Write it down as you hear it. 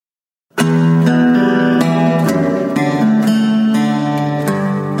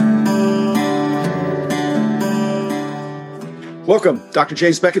Welcome, Dr.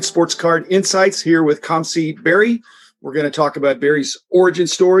 James Beckett, Sports Card Insights, here with ComC Barry. We're going to talk about Barry's origin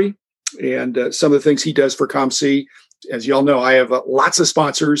story and some of the things he does for ComC. As you all know, I have lots of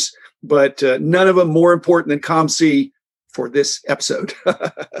sponsors, but none of them more important than ComC for this episode.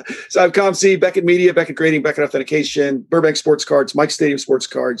 So I have ComC, Beckett Media, Beckett Grading, Beckett Authentication, Burbank Sports Cards, Mike Stadium Sports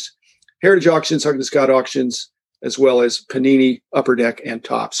Cards, Heritage Auctions, Huggins Scott Auctions, as well as Panini, Upper Deck, and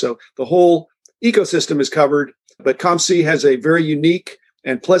Top. So the whole ecosystem is covered, but ComC has a very unique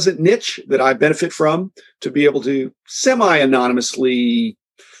and pleasant niche that I benefit from to be able to semi-anonymously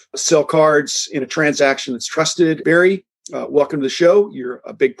sell cards in a transaction that's trusted. Barry, welcome to the show. You're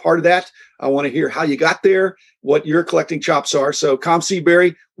a big part of that. I want to hear how you got there, what your collecting chops are. So ComC,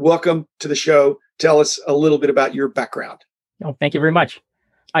 Barry, welcome to the show. Tell us a little bit about your background. Oh, thank you very much.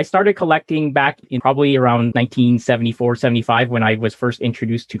 I started collecting back in probably around 1974, 75 when I was first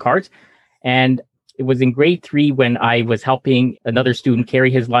introduced to cards. And it was in grade 3 when I was helping another student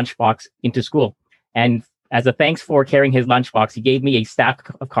carry his lunchbox into school. And as a thanks for carrying his lunchbox, he gave me a stack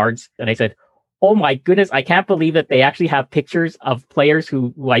of cards. And I said, oh my goodness, I can't believe that they actually have pictures of players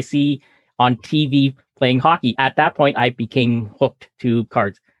who I see on TV playing hockey. At that point, I became hooked to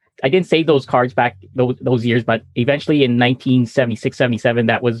cards. I didn't save those cards back those years, but eventually in 1976, 77,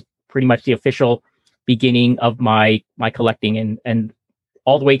 that was pretty much the official beginning of my collecting. And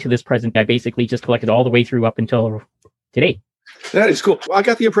all the way to this present, I basically just collected all the way through up until today. That is cool. I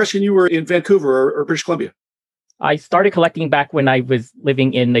got the impression you were in Vancouver or British Columbia. I started collecting back when I was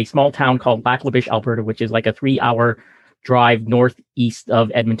living in a small town called Lac La Biche, Alberta, which is like a 3-hour drive northeast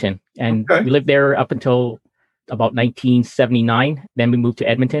of Edmonton. And we lived there up until about 1979. Then we moved to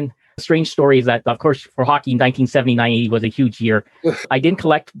Edmonton. The strange story is that, of course, for hockey, 1979 was a huge year. I didn't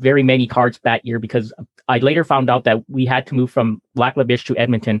collect very many cards that year because I later found out that we had to move from Lac La Biche to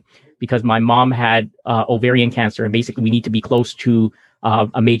Edmonton because my mom had ovarian cancer, and basically we need to be close to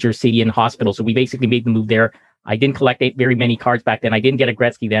a major city and hospital. So we basically made the move there. I didn't collect very many cards back then. I didn't get a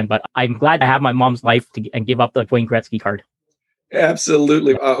Gretzky then, but I'm glad I have my mom's life and give up the Wayne Gretzky card.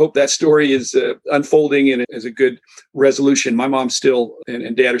 Absolutely. I hope that story is unfolding and is a good resolution. My mom still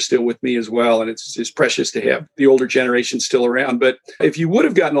and dad are still with me as well. And it's precious to have the older generation still around. But if you would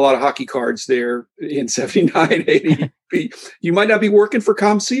have gotten a lot of hockey cards there in 79, 80, you might not be working for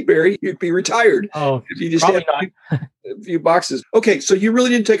ComC, Barry. You'd be retired. Oh, if you just had a few boxes. Okay. So you really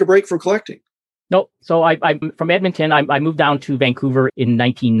didn't take a break from collecting. No. So I'm from Edmonton. I moved down to Vancouver in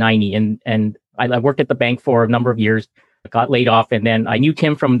 1990 and I worked at the bank for a number of years. Got laid off, and then I knew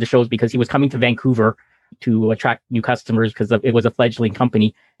Tim from the shows because he was coming to Vancouver to attract new customers because it was a fledgling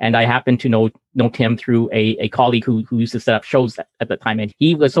company. And I happened to know Tim through a colleague who used to set up shows at the time. And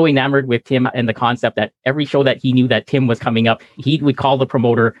he was so enamored with Tim and the concept that every show that he knew that Tim was coming up, he would call the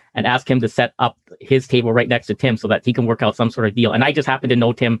promoter and ask him to set up his table right next to Tim so that he can work out some sort of deal. And I just happened to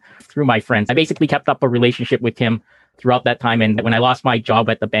know Tim through my friends. I basically kept up a relationship with Tim throughout that time. And when I lost my job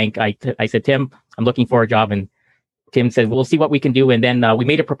at the bank, I said, Tim, I'm looking for a job. And Tim said, we'll see what we can do. And then we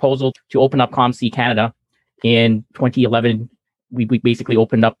made a proposal to open up ComC Canada in 2011. We basically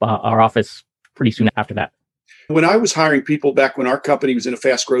opened up our office pretty soon after that. When I was hiring people back when our company was in a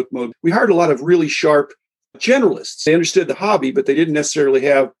fast growth mode, we hired a lot of really sharp generalists. They understood the hobby, but they didn't necessarily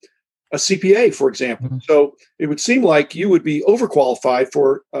have a CPA, for example. Mm-hmm. So it would seem like you would be overqualified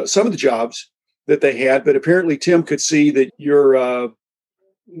for some of the jobs that they had. But apparently Tim could see that you're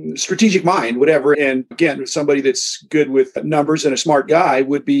strategic mind, whatever. And again, somebody that's good with numbers and a smart guy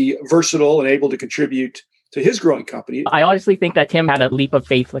would be versatile and able to contribute to his growing company. I honestly think that Tim had a leap of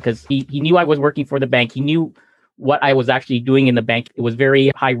faith because he knew I was working for the bank. He knew what I was actually doing in the bank. It was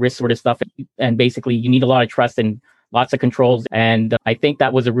very high risk sort of stuff. And basically you need a lot of trust and lots of controls. And I think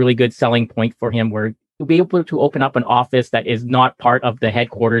that was a really good selling point for him where to be able to open up an office that is not part of the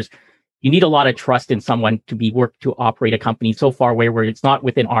headquarters. You need a lot of trust in someone to operate a company so far away where it's not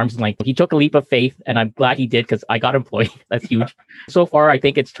within arm's length. He took a leap of faith, and I'm glad he did because I got employed. That's huge. So far, I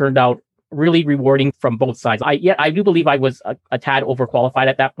think it's turned out really rewarding from both sides. I do believe I was a tad overqualified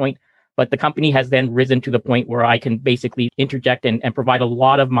at that point, but the company has then risen to the point where I can basically interject and provide a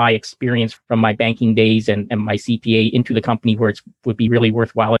lot of my experience from my banking days and my CPA into the company where it would be really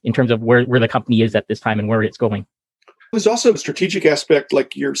worthwhile in terms of where the company is at this time and where it's going. There's also a strategic aspect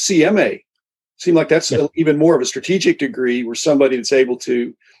like your CMA. Seemed like that's even more of a strategic degree where somebody that's able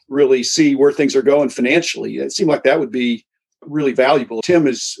to really see where things are going financially. It seemed like that would be really valuable. Tim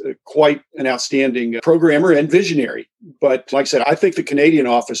is quite an outstanding programmer and visionary. But like I said, I think the Canadian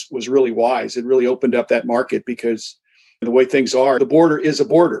office was really wise. It really opened up that market because the way things are, the border is a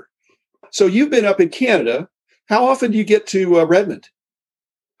border. So you've been up in Canada. How often do you get to Redmond?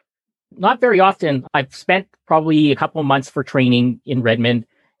 Not very often. I've spent probably a couple of months for training in Redmond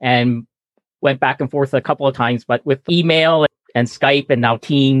and went back and forth a couple of times, but with email and Skype and now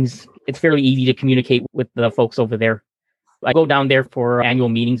Teams, it's fairly easy to communicate with the folks over there. I go down there for annual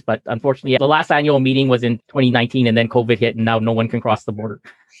meetings, but unfortunately, the last annual meeting was in 2019 and then COVID hit and now no one can cross the border.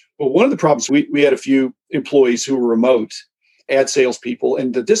 Well, one of the problems, we had a few employees who were remote ad salespeople,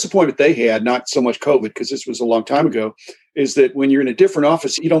 and the disappointment they had, not so much COVID, because this was a long time ago, is that when you're in a different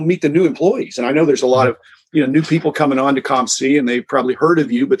office, you don't meet the new employees. And I know there's a lot of new people coming on to ComC, and they've probably heard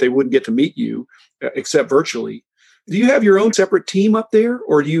of you, but they wouldn't get to meet you except virtually. Do you have your own separate team up there,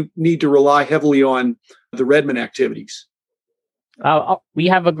 or do you need to rely heavily on the Redmond activities? We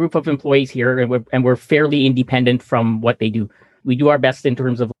have a group of employees here, and we're fairly independent from what they do. We do our best in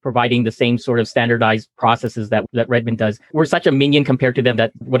terms of providing the same sort of standardized processes that Redmond does. We're such a minion compared to them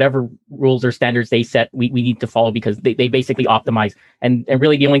that whatever rules or standards they set, we need to follow because they basically optimize. And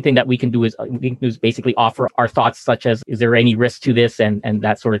really the only thing that we can do is basically offer our thoughts, such as, is there any risk to this and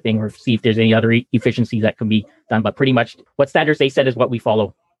that sort of thing, or see if there's any other efficiencies that can be done. But pretty much what standards they set is what we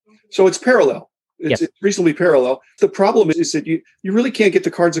follow. So it's parallel. Yes. It's reasonably parallel. The problem is that you really can't get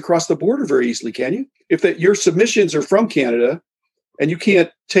the cards across the border very easily, can you? If your submissions are from Canada, and you can't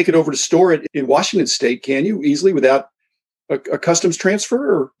take it over to store it in Washington State, can you, easily without a customs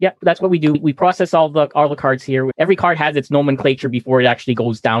transfer? Or? Yeah, that's what we do. We process all the cards here. Every card has its nomenclature before it actually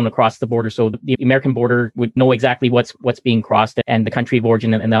goes down across the border. So the American border would know exactly what's being crossed and the country of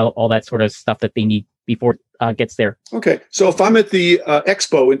origin and all that sort of stuff that they need before it gets there. Okay. So if I'm at the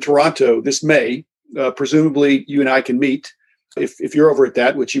Expo in Toronto this May, presumably you and I can meet if you're over at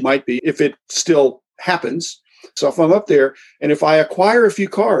that, which you might be, if it still happens. So if I'm up there and if I acquire a few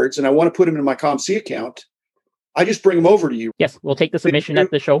cards and I want to put them in my ComC account, I just bring them over to you. Yes, we'll take the submission at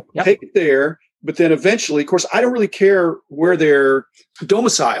the show. Yep. Take it there. But then eventually, of course, I don't really care where they're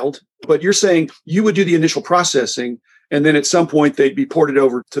domiciled, but you're saying you would do the initial processing and then at some point they'd be ported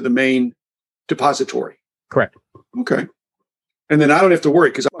over to the main depository. Correct. Okay. And then I don't have to worry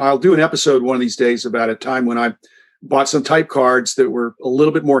because I'll do an episode one of these days about a time when I bought some type cards that were a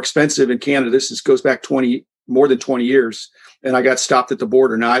little bit more expensive in Canada. This goes back more than 20 years. And I got stopped at the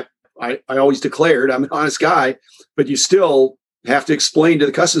border. Now, I always declared I'm an honest guy, but you still have to explain to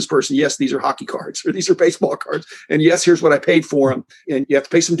the customs person, yes, these are hockey cards or these are baseball cards. And yes, here's what I paid for them. And you have to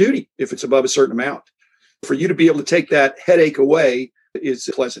pay some duty if it's above a certain amount. For you to be able to take that headache away is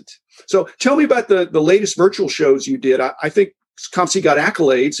pleasant. So tell me about the latest virtual shows you did. I think ComC got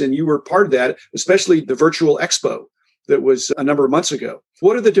accolades and you were part of that, especially the virtual expo that was a number of months ago.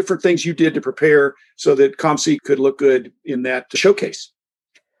 What are the different things you did to prepare so that ComC could look good in that showcase?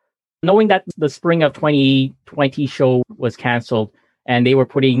 Knowing that the spring of 2020 show was canceled and they were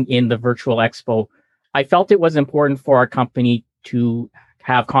putting in the virtual expo, I felt it was important for our company to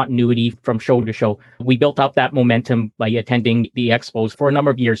have continuity from show to show. We built up that momentum by attending the expos for a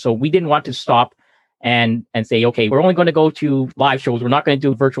number of years. So we didn't want to stop and say, okay, we're only going to go to live shows. We're not going to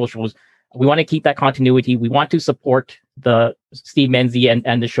do virtual shows. We want to keep that continuity. We want to support the Steve Menzie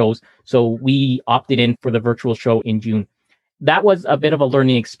and the shows. So we opted in for the virtual show in June. That was a bit of a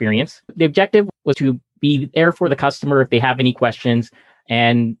learning experience. The objective was to be there for the customer if they have any questions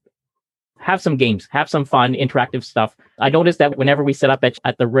and have some games, have some fun, interactive stuff. I noticed that whenever we set up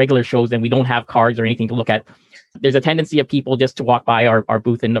at the regular shows and we don't have cards or anything to look at, there's a tendency of people just to walk by our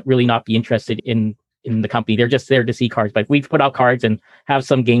booth and really not be interested in the company. They're just there to see cards. But if we put out cards and have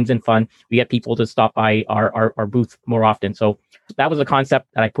some games and fun, we get people to stop by our booth more often. So that was a concept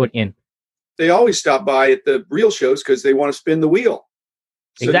that I put in. They always stop by at the real shows because they want to spin the wheel.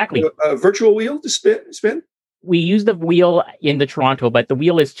 So exactly. A virtual wheel to spin? We use the wheel in the Toronto, but the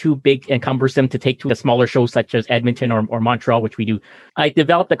wheel is too big and cumbersome to take to a smaller show such as Edmonton or Montreal, which we do. I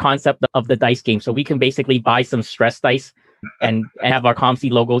developed the concept of the dice game. So we can basically buy some stress dice and have our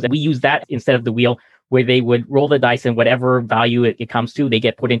ComC logos. And we use that instead of the wheel, where they would roll the dice and whatever value it comes to, they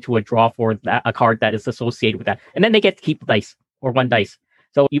get put into a draw for a card that is associated with that. And then they get to keep the dice or one dice.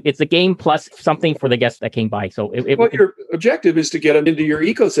 So it's a game plus something for the guests that came by. So your objective is to get them into your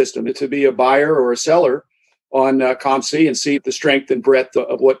ecosystem, to be a buyer or a seller on ComC and see the strength and breadth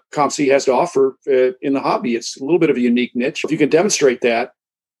of what ComC has to offer in the hobby. It's a little bit of a unique niche. If you can demonstrate that,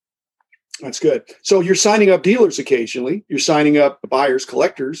 that's good. So you're signing up dealers occasionally. You're signing up buyers,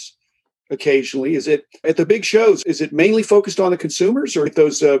 collectors occasionally. Is it at the big shows? Is it mainly focused on the consumers, or at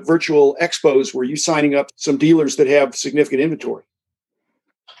those virtual expos were you signing up some dealers that have significant inventory?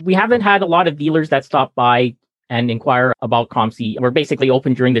 We haven't had a lot of dealers that stop by and inquire about ComC. We're basically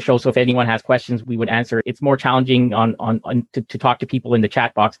open during the show, so if anyone has questions, we would answer. It's more challenging to talk to people in the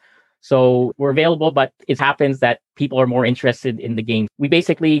chat box. So we're available, but it happens that people are more interested in the game. We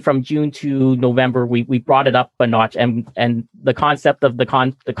basically, from June to November, we brought it up a notch, and the concept of the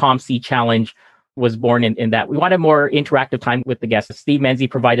ComC challenge was born in that. We wanted more interactive time with the guests. Steve Menzie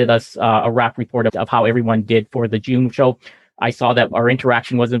provided us a wrap report of how everyone did for the June show. I saw that our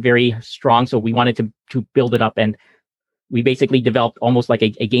interaction wasn't very strong, so we wanted to build it up, and we basically developed almost like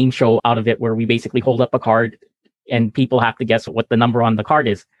a game show out of it, where we basically hold up a card and people have to guess what the number on the card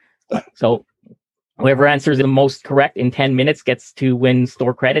is. So whoever answers the most correct in 10 minutes gets to win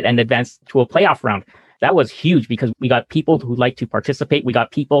store credit and advance to a playoff round. That was huge because we got people who like to participate. We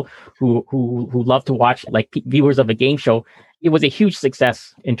got people who love to watch, like viewers of a game show. It was a huge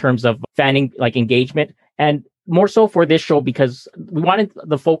success in terms of fanning, like, engagement, and more so for this show because we wanted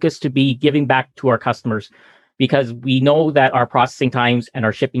the focus to be giving back to our customers, because we know that our processing times and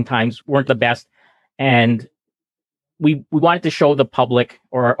our shipping times weren't the best, and we wanted to show the public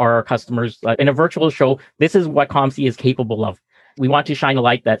or our customers in a virtual show, this is what ComC is capable of. We want to shine a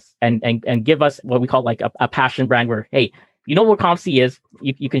light that's and give us what we call like a passion brand, where, hey, you know what ComC is,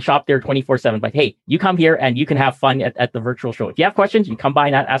 you can shop there 24/7, but hey, you come here and you can have fun at the virtual show. If you have questions, you come by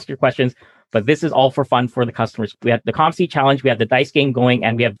and ask your questions, but this is all for fun for the customers. We have the ComC challenge, we have the dice game going,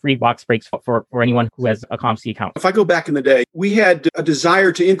 and we have free box breaks for anyone who has a ComC account. If I go back in the day, we had a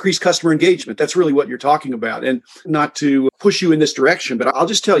desire to increase customer engagement. That's really what you're talking about. And not to push you in this direction, but I'll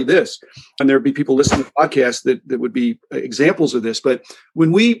just tell you this, and there'd be people listening to the podcast that would be examples of this. But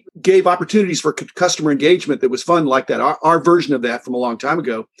when we gave opportunities for customer engagement that was fun like that, our version of that from a long time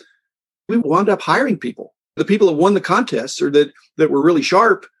ago, we wound up hiring people. The people that won the contests or that were really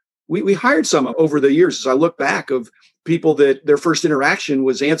sharp, we hired some over the years. As I look back, of people that their first interaction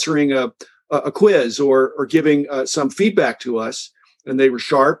was answering a quiz or giving some feedback to us, and they were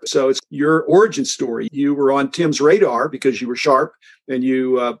sharp. So it's your origin story. You were on Tim's radar because you were sharp and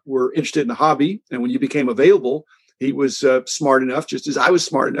you were interested in the hobby. And when you became available, he was smart enough, just as I was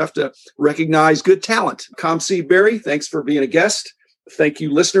smart enough, to recognize good talent. ComC Barry, thanks for being a guest. Thank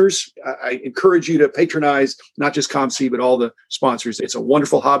you, listeners. I encourage you to patronize not just ComC, but all the sponsors. It's a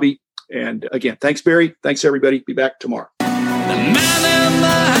wonderful hobby. And again, thanks, Barry. Thanks, everybody. Be back tomorrow. The man in the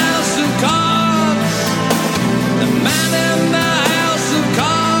house who called